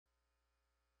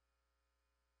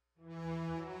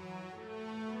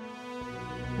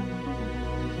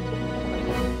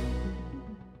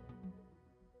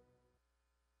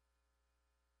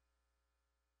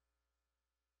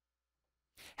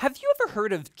Have you ever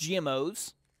heard of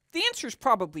GMOs? The answer is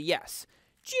probably yes.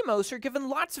 GMOs are given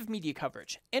lots of media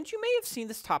coverage, and you may have seen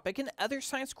this topic in other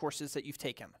science courses that you've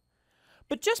taken.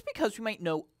 But just because we might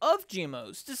know of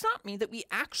GMOs does not mean that we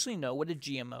actually know what a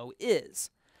GMO is.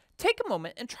 Take a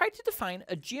moment and try to define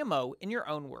a GMO in your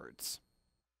own words.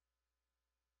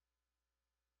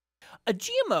 A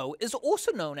GMO is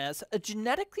also known as a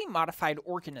genetically modified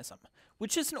organism,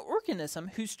 which is an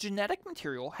organism whose genetic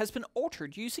material has been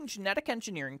altered using genetic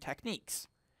engineering techniques.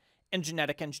 And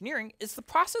genetic engineering is the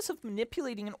process of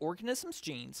manipulating an organism's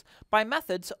genes by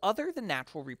methods other than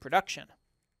natural reproduction.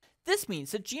 This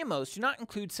means that GMOs do not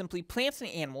include simply plants and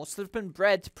animals that have been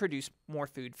bred to produce more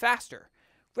food faster.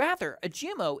 Rather, a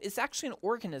GMO is actually an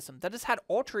organism that has had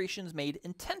alterations made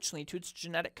intentionally to its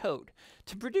genetic code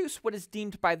to produce what is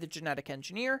deemed by the genetic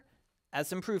engineer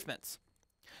as improvements.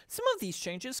 Some of these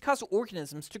changes cause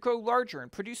organisms to grow larger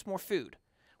and produce more food,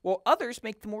 while others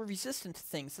make them more resistant to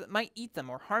things that might eat them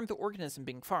or harm the organism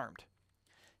being farmed.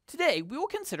 Today, we will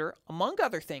consider, among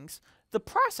other things, the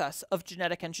process of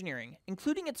genetic engineering,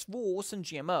 including its rules in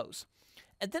GMOs,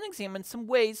 and then examine some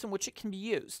ways in which it can be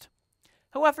used.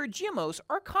 However, GMOs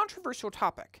are a controversial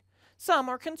topic. Some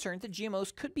are concerned that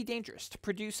GMOs could be dangerous to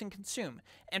produce and consume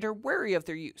and are wary of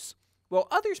their use, while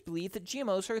others believe that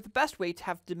GMOs are the best way to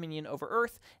have dominion over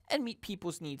Earth and meet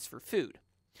people's needs for food.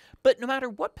 But no matter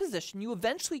what position you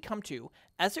eventually come to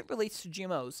as it relates to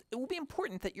GMOs, it will be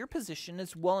important that your position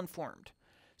is well informed.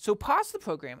 So pause the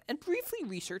program and briefly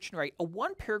research and write a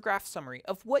one-paragraph summary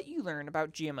of what you learn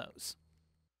about GMOs.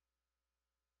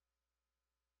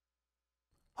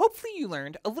 Hopefully you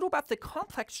learned a little about the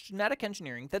complex genetic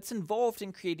engineering that's involved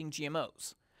in creating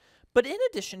GMOs. But in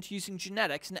addition to using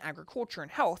genetics in agriculture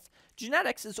and health,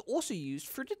 genetics is also used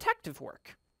for detective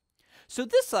work. So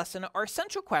this lesson, our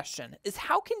essential question is,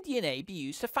 how can DNA be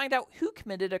used to find out who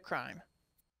committed a crime?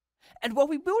 And while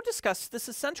we will discuss this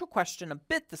essential question a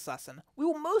bit this lesson, we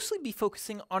will mostly be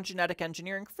focusing on genetic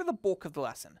engineering for the bulk of the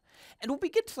lesson, and we'll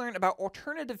begin to learn about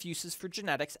alternative uses for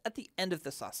genetics at the end of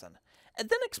this lesson, and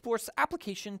then explore its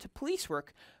application to police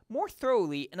work more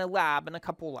thoroughly in a lab in a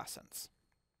couple lessons.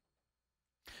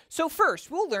 So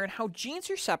first, we'll learn how genes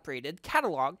are separated,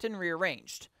 cataloged, and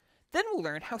rearranged. Then we'll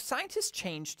learn how scientists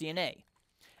change DNA.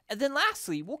 And then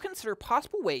lastly, we'll consider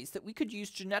possible ways that we could use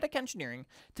genetic engineering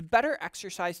to better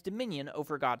exercise dominion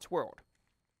over God's world.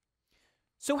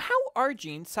 So how are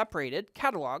genes separated,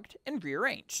 cataloged, and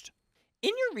rearranged? In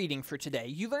your reading for today,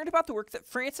 you learned about the work that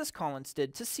Francis Collins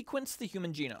did to sequence the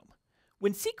human genome.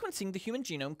 When sequencing the human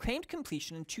genome claimed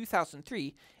completion in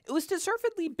 2003, it was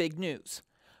deservedly big news.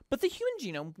 But the human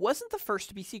genome wasn't the first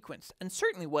to be sequenced, and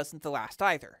certainly wasn't the last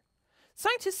either.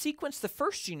 Scientists sequenced the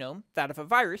first genome, that of a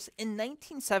virus, in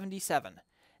 1977,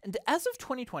 and as of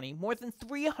 2020, more than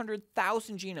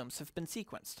 300,000 genomes have been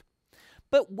sequenced.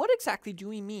 But what exactly do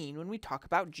we mean when we talk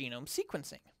about genome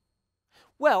sequencing?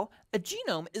 Well, a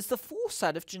genome is the full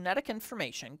set of genetic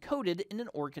information coded in an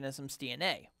organism's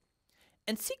DNA.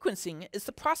 And sequencing is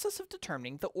the process of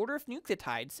determining the order of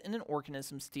nucleotides in an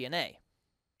organism's DNA.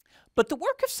 But the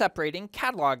work of separating,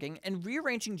 cataloging, and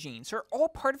rearranging genes are all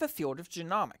part of a field of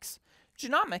genomics.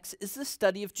 Genomics is the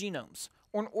study of genomes,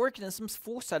 or an organism's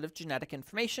full set of genetic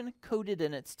information coded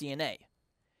in its DNA.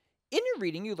 In your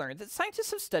reading, you learned that scientists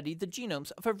have studied the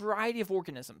genomes of a variety of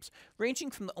organisms,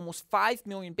 ranging from the almost 5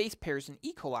 million base pairs in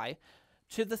E. coli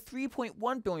to the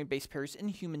 3.1 billion base pairs in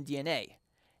human DNA.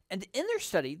 And in their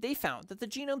study, they found that the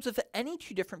genomes of any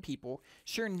two different people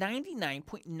share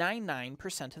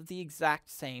 99.99% of the exact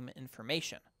same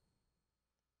information.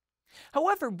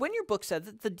 However, when your book said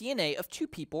that the DNA of two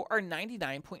people are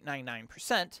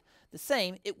 99.99% the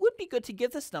same, it would be good to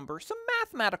give this number some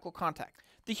mathematical context.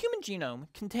 The human genome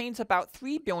contains about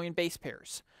 3 billion base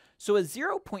pairs, so a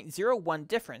 0.01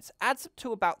 difference adds up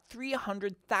to about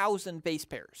 300,000 base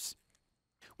pairs,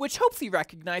 which hopefully you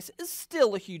recognize is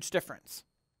still a huge difference.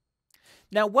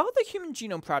 Now, while the Human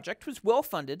Genome Project was well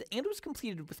funded and was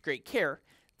completed with great care,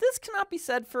 this cannot be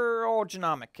said for all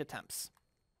genomic attempts.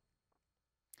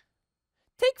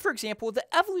 Take, for example,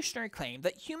 the evolutionary claim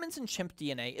that humans and chimp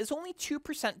DNA is only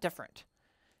 2% different.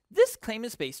 This claim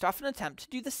is based off an attempt to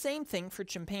do the same thing for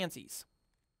chimpanzees.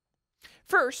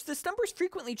 First, this number is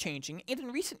frequently changing and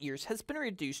in recent years has been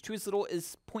reduced to as little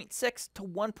as 0.6 to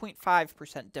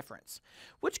 1.5% difference,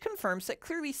 which confirms that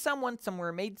clearly someone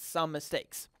somewhere made some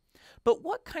mistakes. But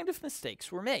what kind of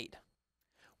mistakes were made?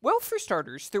 Well, for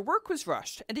starters, their work was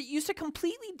rushed, and it used a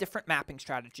completely different mapping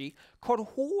strategy called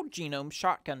whole genome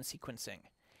shotgun sequencing.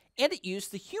 And it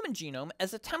used the human genome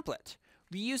as a template,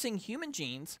 reusing human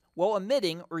genes while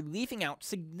omitting or leaving out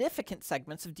significant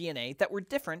segments of DNA that were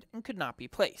different and could not be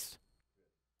placed.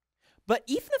 But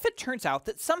even if it turns out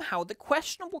that somehow the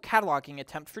questionable cataloging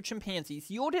attempt for chimpanzees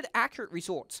yielded accurate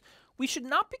results, we should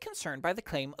not be concerned by the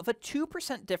claim of a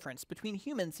 2% difference between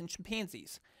humans and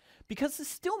chimpanzees, because this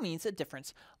still means a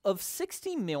difference of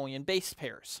 60 million base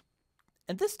pairs.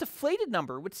 And this deflated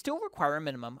number would still require a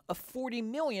minimum of 40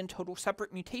 million total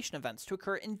separate mutation events to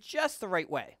occur in just the right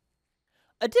way.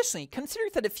 Additionally, consider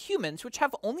that if humans, which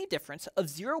have only a difference of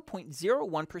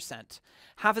 0.01%,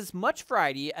 have as much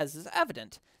variety as is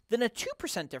evident, then a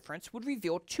 2% difference would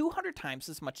reveal 200 times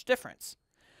as much difference.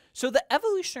 So the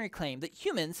evolutionary claim that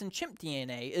humans and chimp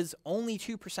DNA is only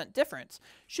 2% difference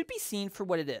should be seen for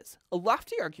what it is, a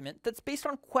lofty argument that's based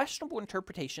on questionable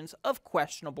interpretations of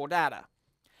questionable data.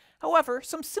 However,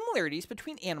 some similarities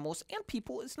between animals and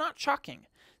people is not shocking,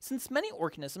 since many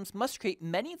organisms must create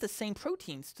many of the same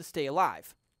proteins to stay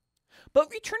alive.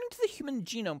 But returning to the Human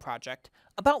Genome Project,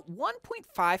 about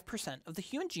 1.5% of the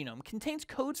human genome contains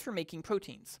codes for making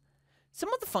proteins.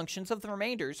 Some of the functions of the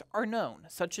remainders are known,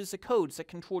 such as the codes that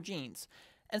control genes,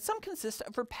 and some consist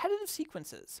of repetitive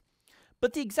sequences.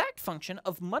 But the exact function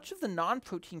of much of the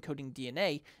non-protein coding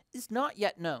DNA is not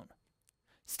yet known.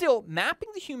 Still, mapping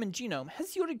the human genome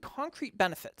has yielded concrete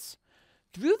benefits.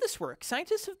 Through this work,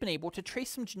 scientists have been able to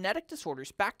trace some genetic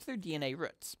disorders back to their DNA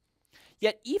roots.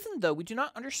 Yet, even though we do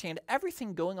not understand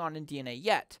everything going on in DNA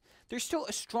yet, there's still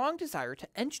a strong desire to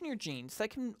engineer genes that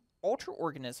can alter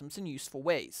organisms in useful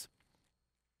ways.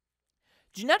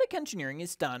 Genetic engineering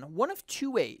is done one of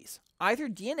two ways. Either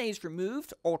DNA is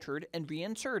removed, altered, and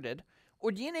reinserted,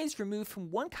 or DNA is removed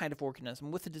from one kind of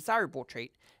organism with a desirable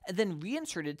trait and then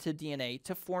reinserted to DNA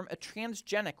to form a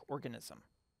transgenic organism.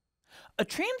 A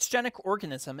transgenic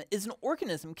organism is an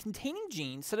organism containing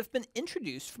genes that have been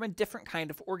introduced from a different kind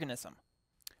of organism.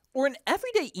 Or in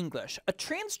everyday English, a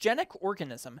transgenic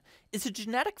organism is a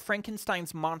genetic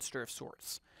Frankenstein's monster of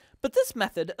sorts. But this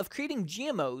method of creating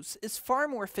GMOs is far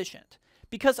more efficient,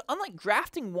 because unlike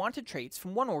grafting wanted traits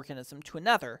from one organism to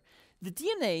another, the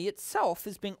DNA itself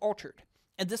is being altered,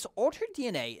 and this altered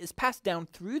DNA is passed down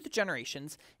through the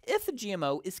generations if the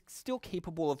GMO is still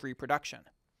capable of reproduction,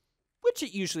 which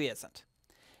it usually isn't.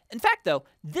 In fact, though,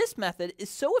 this method is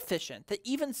so efficient that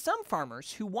even some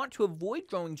farmers who want to avoid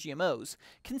growing GMOs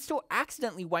can still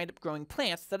accidentally wind up growing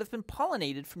plants that have been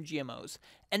pollinated from GMOs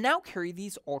and now carry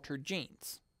these altered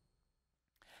genes.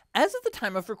 As of the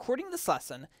time of recording this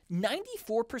lesson,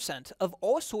 94% of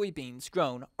all soybeans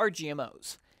grown are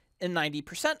GMOs, and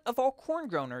 90% of all corn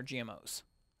grown are GMOs.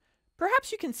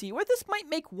 Perhaps you can see why this might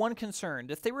make one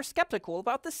concerned if they were skeptical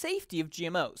about the safety of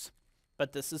GMOs,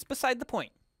 but this is beside the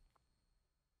point.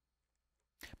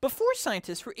 Before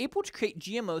scientists were able to create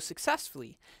GMOs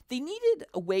successfully, they needed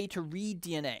a way to read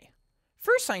DNA.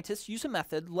 First, scientists use a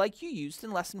method like you used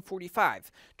in Lesson 45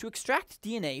 to extract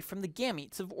DNA from the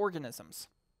gametes of organisms.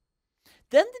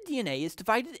 Then the DNA is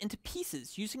divided into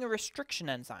pieces using a restriction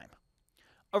enzyme.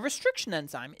 A restriction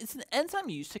enzyme is an enzyme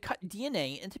used to cut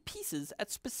DNA into pieces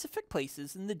at specific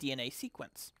places in the DNA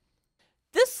sequence.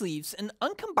 This leaves an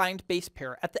uncombined base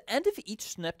pair at the end of each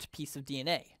snipped piece of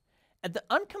DNA, and the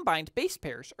uncombined base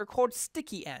pairs are called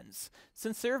sticky ends,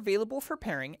 since they're available for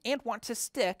pairing and want to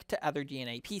stick to other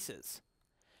DNA pieces.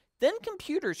 Then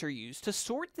computers are used to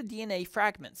sort the DNA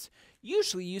fragments,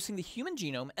 usually using the human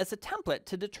genome as a template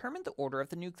to determine the order of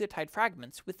the nucleotide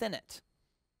fragments within it.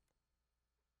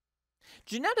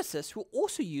 Geneticists will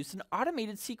also use an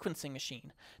automated sequencing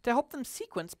machine to help them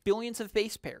sequence billions of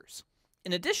base pairs.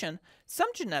 In addition,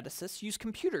 some geneticists use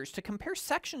computers to compare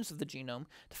sections of the genome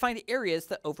to find areas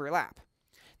that overlap.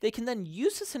 They can then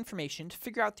use this information to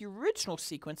figure out the original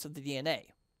sequence of the DNA.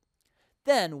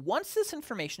 Then, once this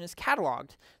information is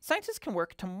cataloged, scientists can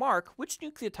work to mark which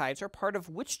nucleotides are part of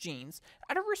which genes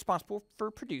and are responsible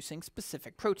for producing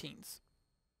specific proteins.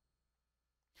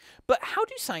 But how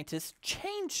do scientists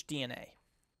change DNA?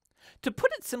 To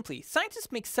put it simply,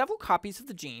 scientists make several copies of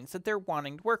the genes that they're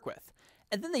wanting to work with,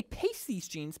 and then they paste these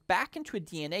genes back into a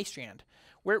DNA strand,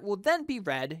 where it will then be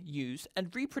read, used,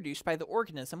 and reproduced by the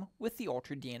organism with the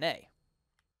altered DNA.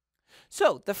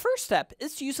 So, the first step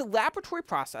is to use a laboratory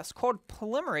process called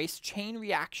polymerase chain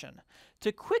reaction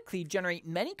to quickly generate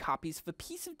many copies of a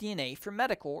piece of DNA for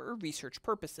medical or research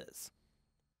purposes.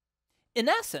 In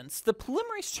essence, the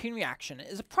polymerase chain reaction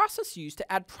is a process used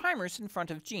to add primers in front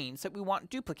of genes that we want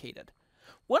duplicated.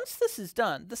 Once this is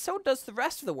done, the cell does the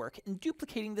rest of the work in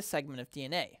duplicating the segment of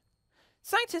DNA.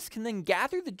 Scientists can then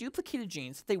gather the duplicated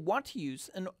genes that they want to use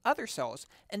in other cells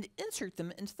and insert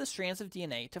them into the strands of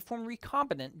DNA to form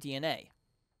recombinant DNA.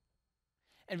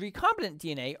 And recombinant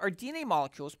DNA are DNA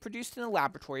molecules produced in a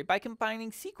laboratory by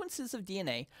combining sequences of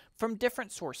DNA from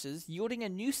different sources, yielding a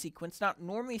new sequence not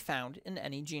normally found in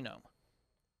any genome.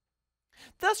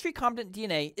 Thus, recombinant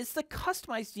DNA is the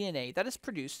customized DNA that is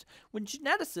produced when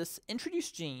geneticists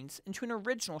introduce genes into an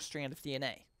original strand of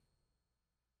DNA.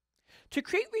 To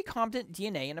create recombinant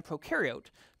DNA in a prokaryote,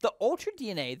 the altered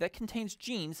DNA that contains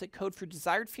genes that code for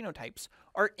desired phenotypes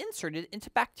are inserted into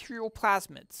bacterial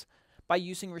plasmids by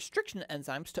using restriction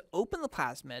enzymes to open the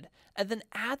plasmid and then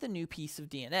add the new piece of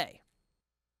DNA.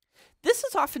 This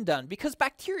is often done because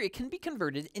bacteria can be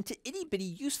converted into itty-bitty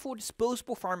useful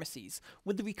disposable pharmacies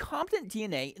when the recombinant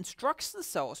DNA instructs the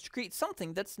cells to create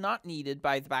something that's not needed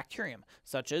by the bacterium,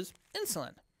 such as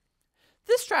insulin.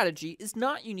 This strategy is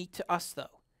not unique to us,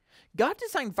 though. God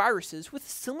designed viruses with a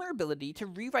similar ability to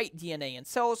rewrite DNA in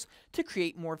cells to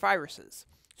create more viruses,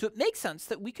 so it makes sense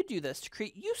that we could do this to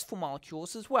create useful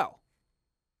molecules as well.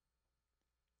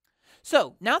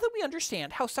 So, now that we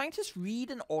understand how scientists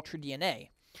read and alter DNA,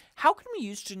 how can we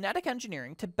use genetic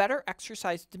engineering to better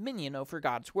exercise dominion over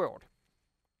God's world?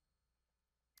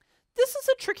 This is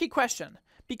a tricky question,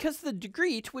 because the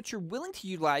degree to which you're willing to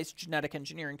utilize genetic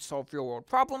engineering to solve real-world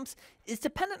problems is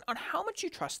dependent on how much you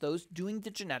trust those doing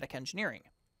the genetic engineering.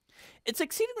 It's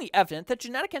exceedingly evident that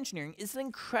genetic engineering is an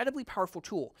incredibly powerful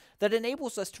tool that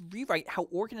enables us to rewrite how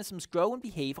organisms grow and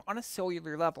behave on a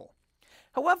cellular level.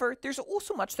 However, there's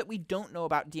also much that we don't know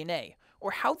about DNA,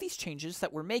 or how these changes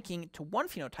that we're making to one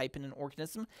phenotype in an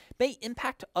organism may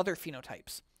impact other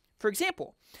phenotypes. For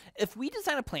example, if we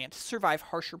design a plant to survive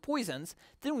harsher poisons,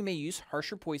 then we may use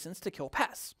harsher poisons to kill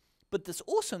pests. But this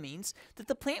also means that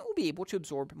the plant will be able to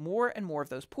absorb more and more of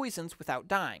those poisons without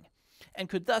dying, and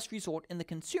could thus result in the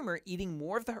consumer eating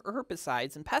more of the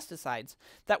herbicides and pesticides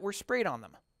that were sprayed on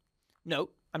them.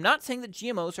 Note, I'm not saying that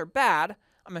GMOs are bad.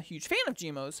 I'm a huge fan of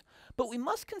GMOs, but we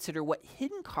must consider what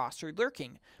hidden costs are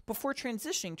lurking before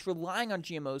transitioning to relying on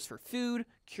GMOs for food,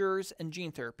 cures, and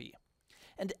gene therapy.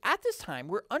 And at this time,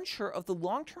 we're unsure of the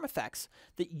long-term effects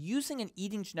that using and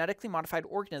eating genetically modified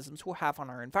organisms will have on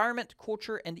our environment,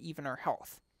 culture, and even our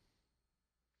health.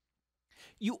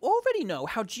 You already know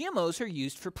how GMOs are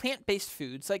used for plant-based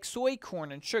foods like soy,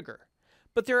 corn, and sugar,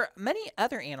 but there are many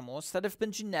other animals that have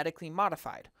been genetically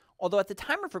modified, although at the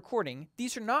time of recording,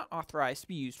 these are not authorized to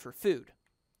be used for food.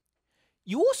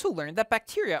 You also learned that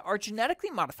bacteria are genetically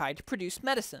modified to produce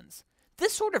medicines.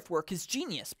 This sort of work is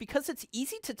genius because it's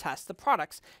easy to test the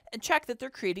products and check that they're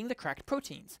creating the correct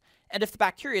proteins, and if the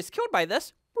bacteria is killed by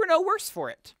this, we're no worse for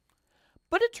it.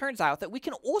 But it turns out that we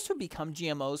can also become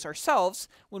GMOs ourselves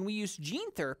when we use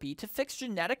gene therapy to fix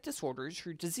genetic disorders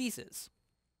or diseases.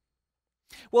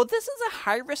 While this is a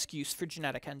high-risk use for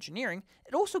genetic engineering,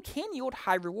 it also can yield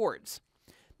high rewards.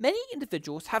 Many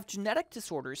individuals have genetic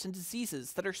disorders and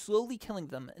diseases that are slowly killing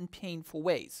them in painful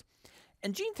ways,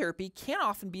 and gene therapy can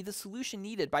often be the solution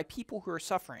needed by people who are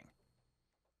suffering.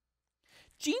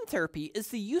 Gene therapy is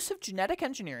the use of genetic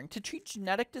engineering to treat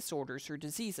genetic disorders or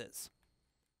diseases.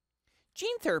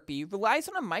 Gene therapy relies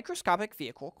on a microscopic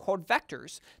vehicle called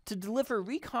vectors to deliver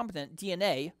recombinant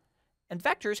DNA, and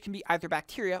vectors can be either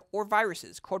bacteria or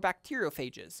viruses called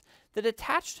bacteriophages that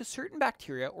attach to certain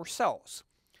bacteria or cells.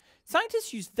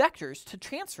 Scientists use vectors to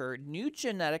transfer new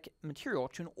genetic material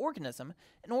to an organism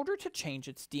in order to change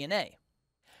its DNA.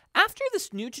 After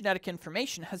this new genetic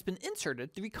information has been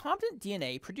inserted, the recombinant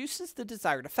DNA produces the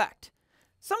desired effect.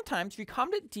 Sometimes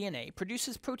recombinant DNA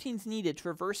produces proteins needed to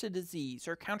reverse a disease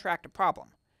or counteract a problem.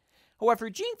 However,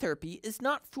 gene therapy is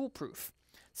not foolproof.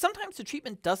 Sometimes the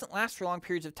treatment doesn't last for long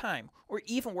periods of time, or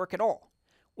even work at all.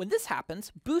 When this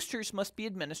happens, boosters must be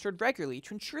administered regularly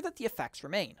to ensure that the effects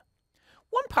remain.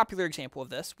 One popular example of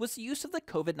this was the use of the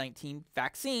COVID-19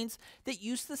 vaccines that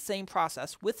used the same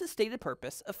process with the stated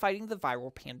purpose of fighting the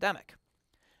viral pandemic.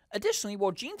 Additionally,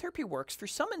 while gene therapy works for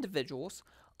some individuals,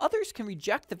 others can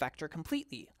reject the vector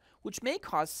completely, which may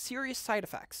cause serious side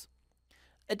effects.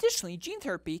 Additionally, gene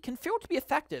therapy can fail to be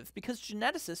effective because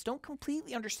geneticists don't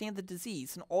completely understand the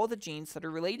disease and all the genes that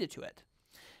are related to it.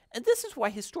 And this is why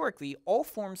historically all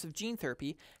forms of gene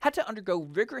therapy had to undergo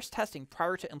rigorous testing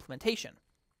prior to implementation.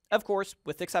 Of course,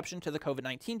 with the exception to the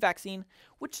COVID-19 vaccine,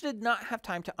 which did not have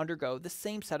time to undergo the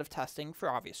same set of testing for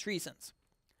obvious reasons.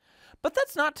 But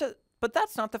that's not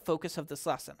the focus of this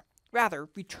lesson. Rather,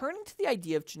 returning to the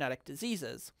idea of genetic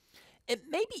diseases, it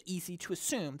may be easy to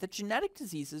assume that genetic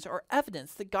diseases are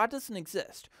evidence that God doesn't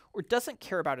exist or doesn't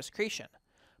care about his creation.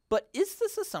 But is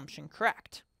this assumption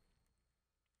correct?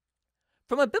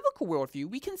 From a biblical worldview,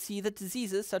 we can see that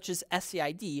diseases such as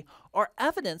SCID are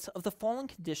evidence of the fallen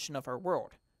condition of our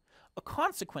world, a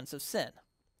consequence of sin.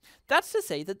 That's to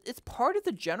say that it's part of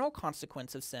the general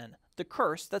consequence of sin, the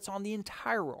curse that's on the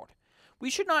entire world. We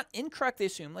should not incorrectly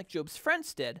assume, like Job's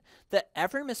friends did, that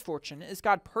every misfortune is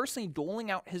God personally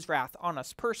doling out his wrath on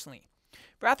us personally.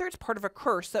 Rather, it's part of a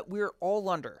curse that we're all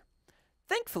under.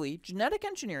 Thankfully, genetic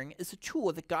engineering is a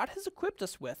tool that God has equipped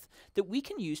us with that we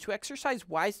can use to exercise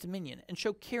wise dominion and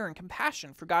show care and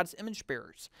compassion for God's image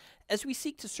bearers as we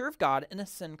seek to serve God in a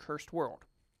sin-cursed world.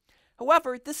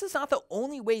 However, this is not the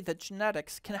only way that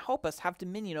genetics can help us have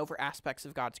dominion over aspects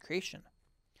of God's creation.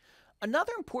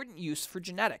 Another important use for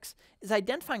genetics is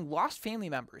identifying lost family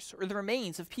members or the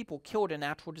remains of people killed in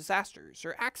natural disasters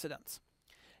or accidents.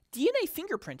 DNA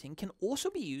fingerprinting can also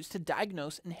be used to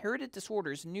diagnose inherited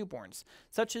disorders in newborns,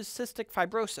 such as cystic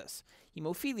fibrosis,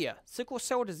 hemophilia, sickle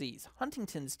cell disease,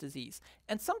 Huntington's disease,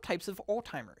 and some types of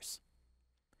Alzheimer's.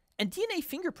 And DNA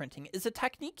fingerprinting is a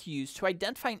technique used to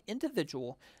identify an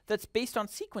individual that's based on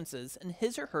sequences in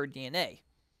his or her DNA.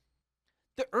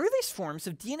 The earliest forms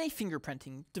of DNA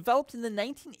fingerprinting, developed in the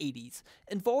 1980s,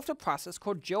 involved a process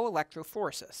called gel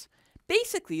electrophoresis.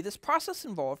 Basically, this process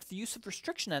involved the use of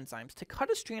restriction enzymes to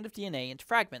cut a strand of DNA into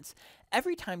fragments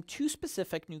every time two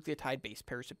specific nucleotide base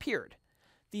pairs appeared.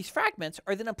 These fragments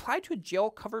are then applied to a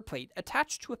gel-covered plate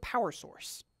attached to a power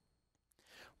source.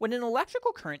 When an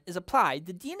electrical current is applied,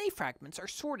 the DNA fragments are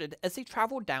sorted as they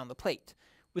travel down the plate,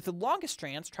 with the longest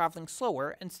strands traveling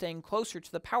slower and staying closer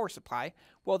to the power supply,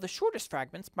 while the shortest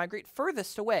fragments migrate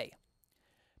furthest away.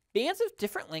 Bands of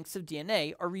different lengths of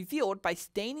DNA are revealed by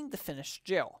staining the finished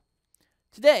gel.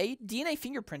 Today, DNA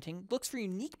fingerprinting looks for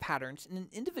unique patterns in an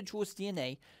individual's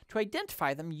DNA to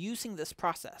identify them using this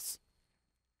process.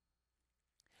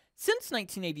 Since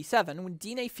 1987, when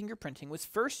DNA fingerprinting was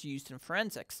first used in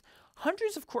forensics,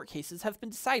 hundreds of court cases have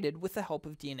been decided with the help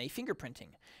of DNA fingerprinting,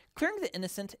 clearing the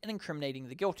innocent and incriminating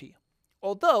the guilty.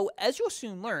 Although, as you'll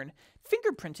soon learn,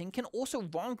 fingerprinting can also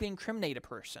wrongly incriminate a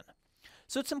person,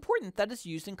 so it's important that it's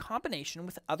used in combination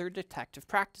with other detective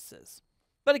practices.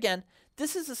 But again,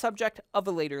 this is the subject of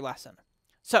a later lesson.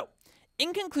 So,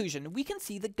 in conclusion, we can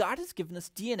see that God has given us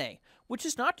DNA, which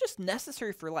is not just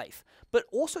necessary for life, but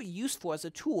also useful as a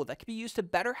tool that can be used to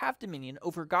better have dominion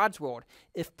over God's world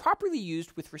if properly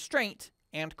used with restraint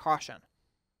and caution.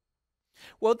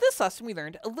 Well, this lesson we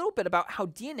learned a little bit about how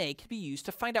DNA can be used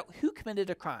to find out who committed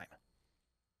a crime.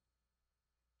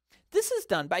 This is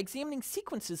done by examining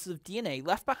sequences of DNA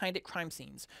left behind at crime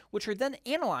scenes, which are then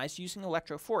analyzed using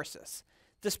electrophoresis.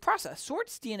 This process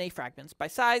sorts DNA fragments by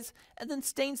size and then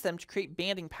stains them to create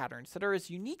banding patterns that are as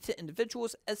unique to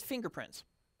individuals as fingerprints,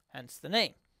 hence the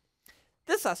name.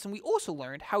 This lesson we also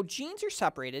learned how genes are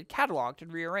separated, cataloged,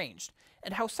 and rearranged,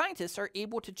 and how scientists are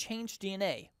able to change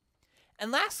DNA.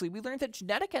 And lastly, we learned that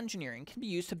genetic engineering can be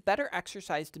used to better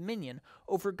exercise dominion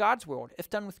over God's world if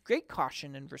done with great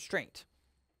caution and restraint.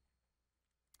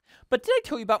 But did I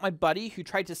tell you about my buddy who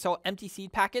tried to sell empty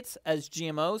seed packets as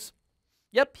GMOs?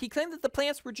 Yep, he claimed that the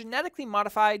plants were genetically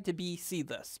modified to be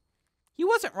seedless. He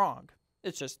wasn't wrong.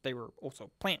 It's just they were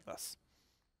also plantless.